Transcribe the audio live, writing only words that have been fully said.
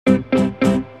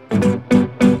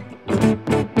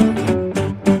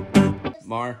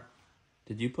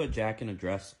Did you put Jack in a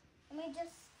dress? Let me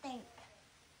just think.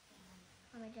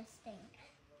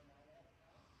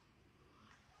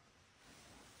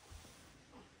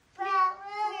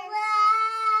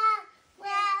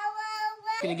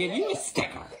 Gonna give you a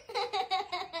sticker.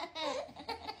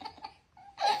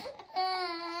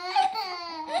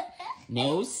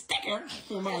 No sticker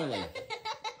for Marleigh.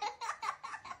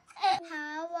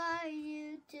 How are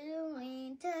you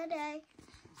doing today?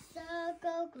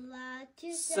 So glad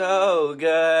to So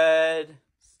good.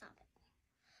 Stop it.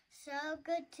 So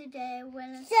good today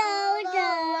when it's so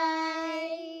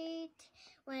right.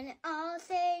 When it's all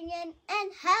singing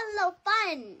and hello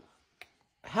fun.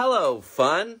 Hello,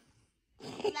 fun.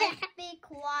 Let's be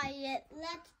quiet.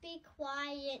 Let's be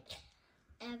quiet.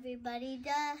 Everybody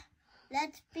does.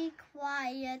 Let's be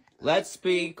quiet. Let's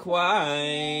be quiet.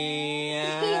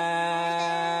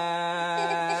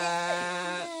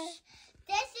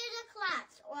 This is a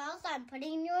class, or else I'm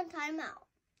putting you in timeout.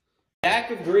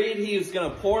 Jack agreed he was going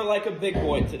to pour like a big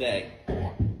boy today.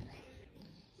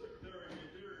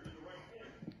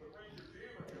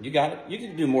 You got it. You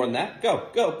can do more than that. Go,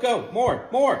 go, go. More,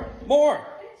 more, more.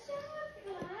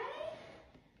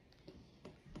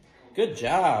 Good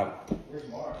job. Where's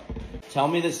Mark? Tell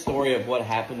me the story of what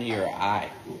happened to your eye.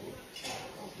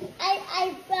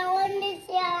 I fell in the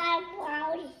ceiling at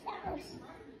Brownie's house.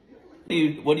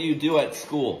 What do you do at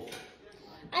school?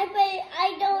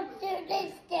 I don't do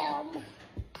this gym.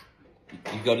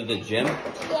 You go to the gym?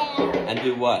 Yeah. And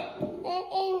do what?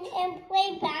 And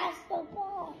play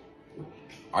basketball.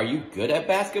 Are you good at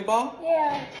basketball?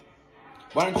 Yeah.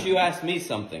 Why don't you ask me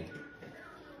something?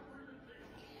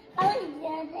 How was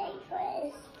your day,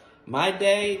 Chris? My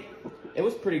day, it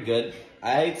was pretty good.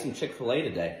 I ate some Chick-fil-A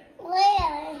today.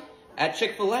 Where? At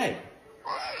Chick-fil-A.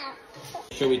 Ah.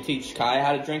 Should we teach Kai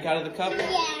how to drink out of the cup?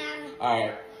 Yeah. All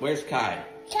right, where's Kai?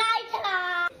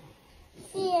 Kai.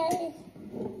 Cheers.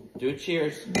 Do a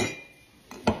cheers.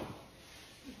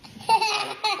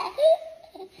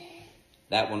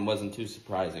 That one wasn't too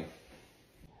surprising.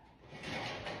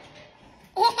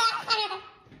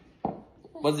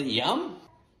 Was it yum?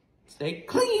 Say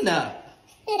clean up.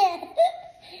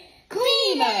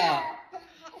 Clean up.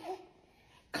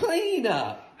 Clean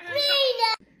up.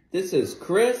 This is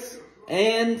Chris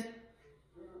and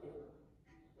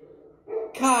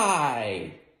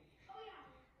Kai.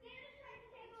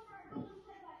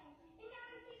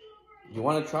 You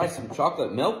want to try some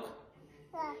chocolate milk?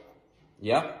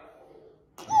 Yep.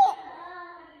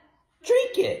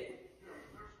 Drink it.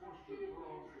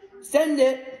 Send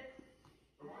it.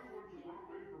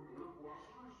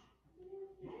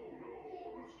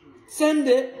 Send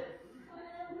it.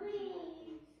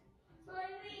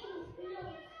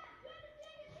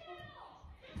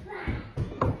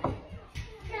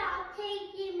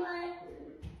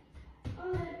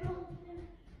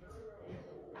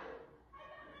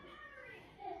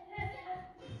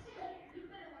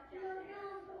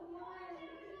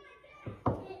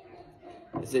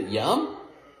 Is it yum?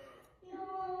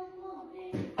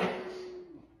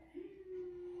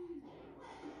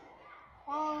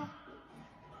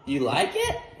 You like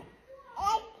it?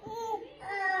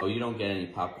 Oh, you don't get any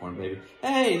popcorn, baby.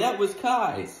 Hey, that was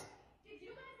Kai's.